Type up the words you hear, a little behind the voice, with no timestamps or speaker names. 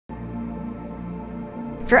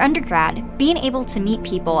For undergrad, being able to meet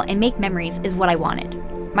people and make memories is what I wanted.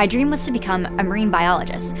 My dream was to become a marine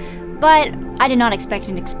biologist, but I did not expect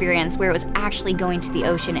an experience where it was actually going to the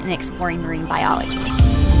ocean and exploring marine biology.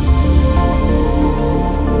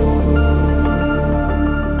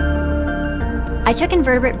 I took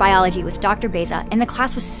invertebrate biology with Dr. Beza, and the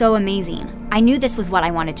class was so amazing. I knew this was what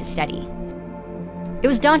I wanted to study. It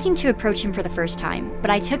was daunting to approach him for the first time, but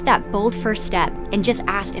I took that bold first step and just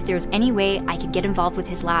asked if there was any way I could get involved with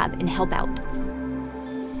his lab and help out.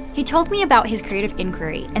 He told me about his creative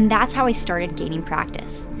inquiry, and that's how I started gaining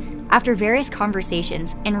practice. After various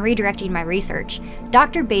conversations and redirecting my research,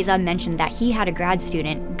 Dr. Beza mentioned that he had a grad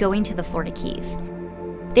student going to the Florida Keys.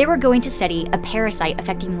 They were going to study a parasite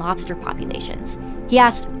affecting lobster populations. He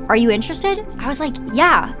asked, "Are you interested?" I was like,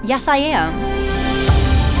 yes I am.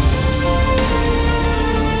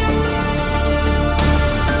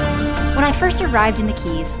 When I first arrived in the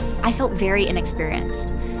Keys, I felt very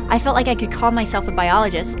inexperienced. I felt like I could call myself a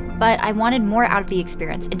biologist, but I wanted more out of the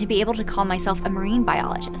experience and to be able to call myself a marine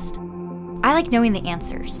biologist. I like knowing the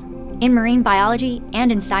answers. In marine biology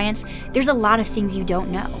and in science, there's a lot of things you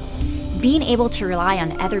don't know. Being able to rely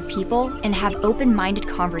on other people and have open-minded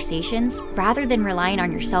conversations rather than relying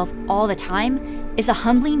on yourself all the time is a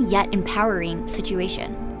humbling yet empowering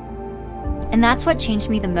situation. And that's what changed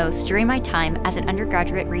me the most during my time as an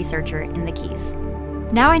undergraduate researcher in the Keys.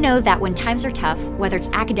 Now I know that when times are tough, whether it's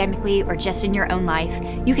academically or just in your own life,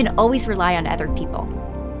 you can always rely on other people.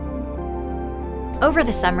 Over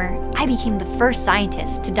the summer, I became the first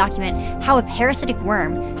scientist to document how a parasitic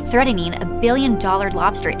worm threatening $1 billion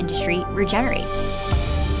lobster industry regenerates.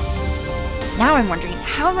 Now I'm wondering,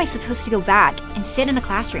 how am I supposed to go back and sit in a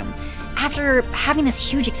classroom after having this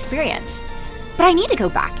huge experience? But I need to go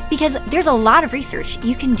back because there's a lot of research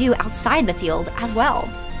you can do outside the field as well.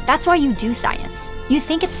 That's why you do science. You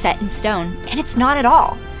think it's set in stone, and it's not at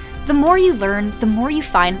all. The more you learn, the more you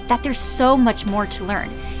find that there's so much more to learn,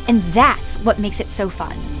 and that's what makes it so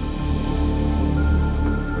fun.